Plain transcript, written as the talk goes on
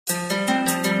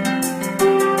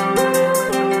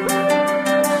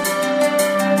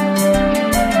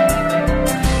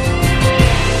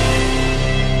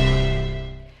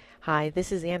Hi,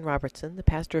 this is Ann Robertson, the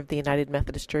pastor of the United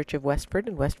Methodist Church of Westford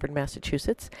in Westford,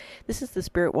 Massachusetts. This is the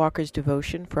Spirit Walker's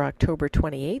devotion for October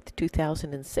 28th,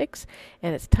 2006,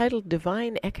 and it's titled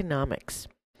Divine Economics.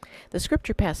 The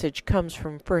scripture passage comes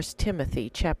from 1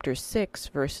 Timothy chapter 6,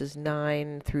 verses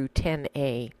 9 through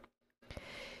 10a.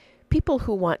 People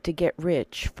who want to get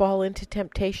rich fall into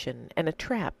temptation and a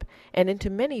trap, and into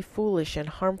many foolish and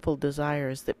harmful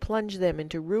desires that plunge them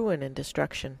into ruin and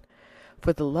destruction.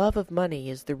 For the love of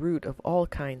money is the root of all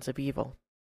kinds of evil.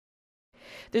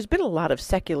 There's been a lot of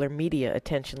secular media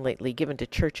attention lately given to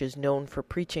churches known for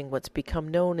preaching what's become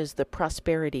known as the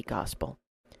prosperity gospel.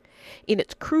 In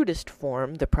its crudest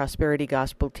form, the prosperity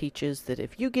gospel teaches that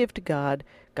if you give to God,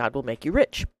 God will make you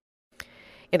rich.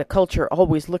 In a culture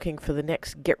always looking for the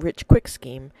next get-rich-quick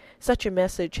scheme, such a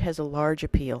message has a large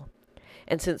appeal.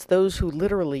 And since those who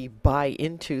literally buy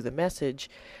into the message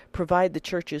provide the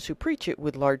churches who preach it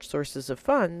with large sources of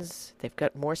funds, they've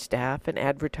got more staff and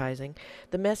advertising,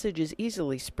 the message is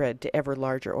easily spread to ever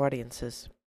larger audiences.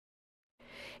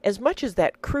 As much as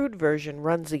that crude version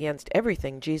runs against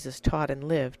everything Jesus taught and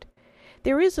lived,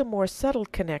 there is a more subtle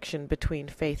connection between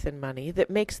faith and money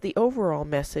that makes the overall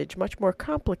message much more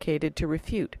complicated to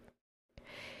refute.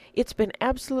 It's been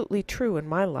absolutely true in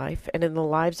my life and in the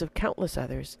lives of countless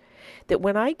others that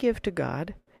when I give to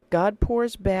God, God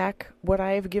pours back what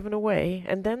I have given away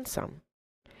and then some.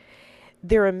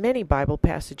 There are many Bible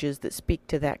passages that speak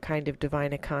to that kind of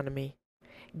divine economy.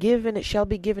 Give and it shall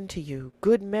be given to you,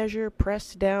 good measure,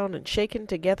 pressed down and shaken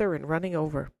together and running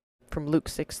over, from Luke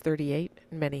 6:38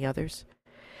 and many others.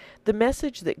 The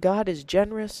message that God is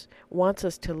generous, wants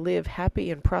us to live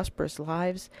happy and prosperous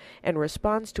lives, and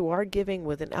responds to our giving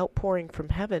with an outpouring from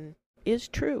heaven is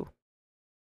true.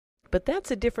 But that's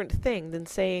a different thing than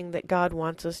saying that God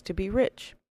wants us to be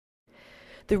rich.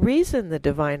 The reason the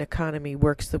divine economy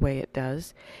works the way it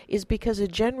does is because a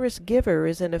generous giver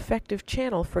is an effective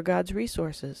channel for God's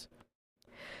resources.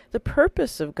 The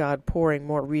purpose of God pouring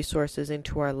more resources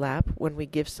into our lap when we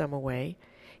give some away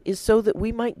is so that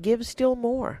we might give still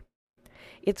more.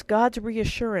 It's God's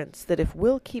reassurance that if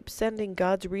we'll keep sending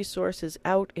God's resources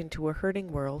out into a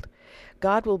hurting world,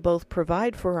 God will both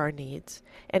provide for our needs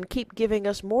and keep giving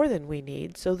us more than we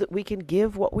need so that we can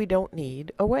give what we don't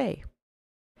need away.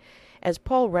 As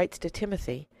Paul writes to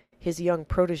Timothy, his young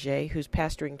protege who's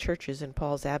pastoring churches in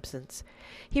Paul's absence,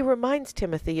 he reminds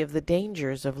Timothy of the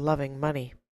dangers of loving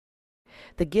money.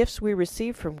 The gifts we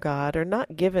receive from God are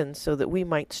not given so that we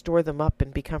might store them up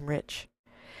and become rich.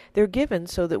 They're given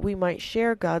so that we might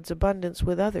share God's abundance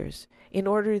with others, in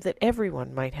order that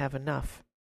everyone might have enough.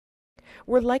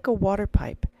 We're like a water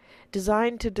pipe,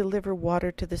 designed to deliver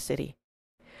water to the city.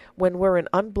 When we're an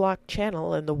unblocked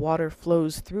channel and the water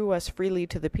flows through us freely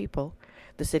to the people,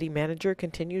 the city manager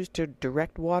continues to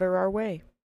direct water our way.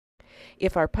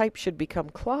 If our pipe should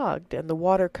become clogged and the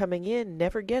water coming in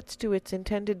never gets to its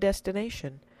intended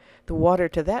destination, the water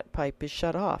to that pipe is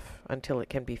shut off until it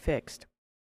can be fixed.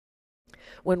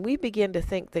 When we begin to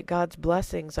think that God's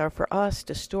blessings are for us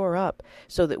to store up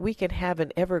so that we can have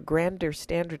an ever grander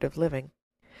standard of living,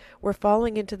 we're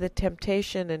falling into the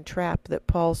temptation and trap that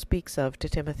Paul speaks of to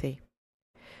Timothy.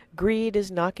 Greed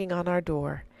is knocking on our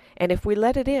door, and if we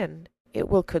let it in, it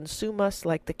will consume us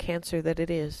like the cancer that it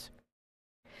is.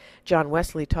 John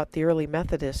Wesley taught the early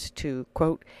Methodists to,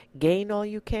 quote, gain all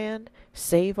you can,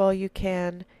 save all you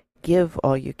can, give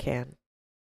all you can.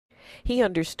 He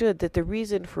understood that the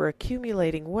reason for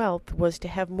accumulating wealth was to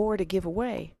have more to give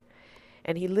away,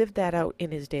 and he lived that out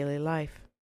in his daily life.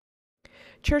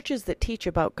 Churches that teach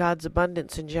about God's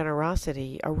abundance and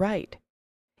generosity are right.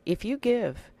 If you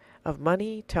give, of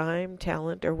money, time,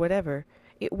 talent, or whatever,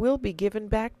 it will be given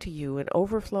back to you in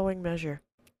overflowing measure.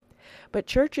 But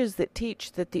churches that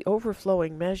teach that the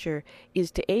overflowing measure is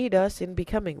to aid us in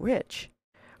becoming rich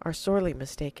are sorely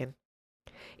mistaken.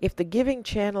 If the giving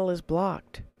channel is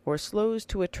blocked, or slows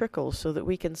to a trickle so that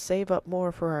we can save up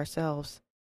more for ourselves,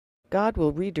 God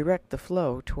will redirect the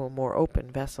flow to a more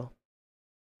open vessel.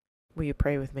 Will you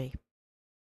pray with me?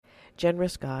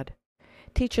 Generous God,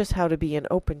 teach us how to be an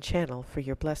open channel for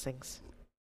your blessings.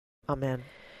 Amen.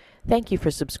 Thank you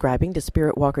for subscribing to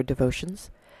Spirit Walker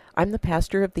Devotions. I'm the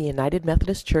pastor of the United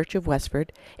Methodist Church of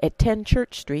Westford at 10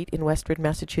 Church Street in Westford,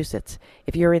 Massachusetts.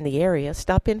 If you're in the area,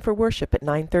 stop in for worship at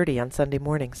 9:30 on Sunday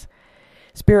mornings.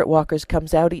 Spirit Walkers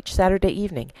comes out each Saturday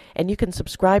evening, and you can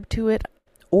subscribe to it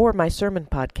or my sermon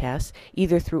podcasts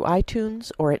either through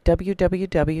iTunes or at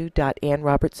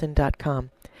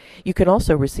www.annrobertson.com. You can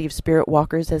also receive Spirit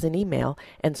Walkers as an email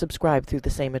and subscribe through the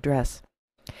same address.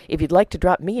 If you'd like to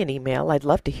drop me an email, I'd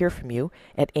love to hear from you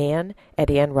at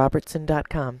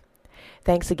ann@annrobertson.com.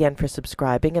 Thanks again for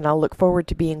subscribing, and I'll look forward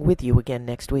to being with you again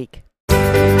next week.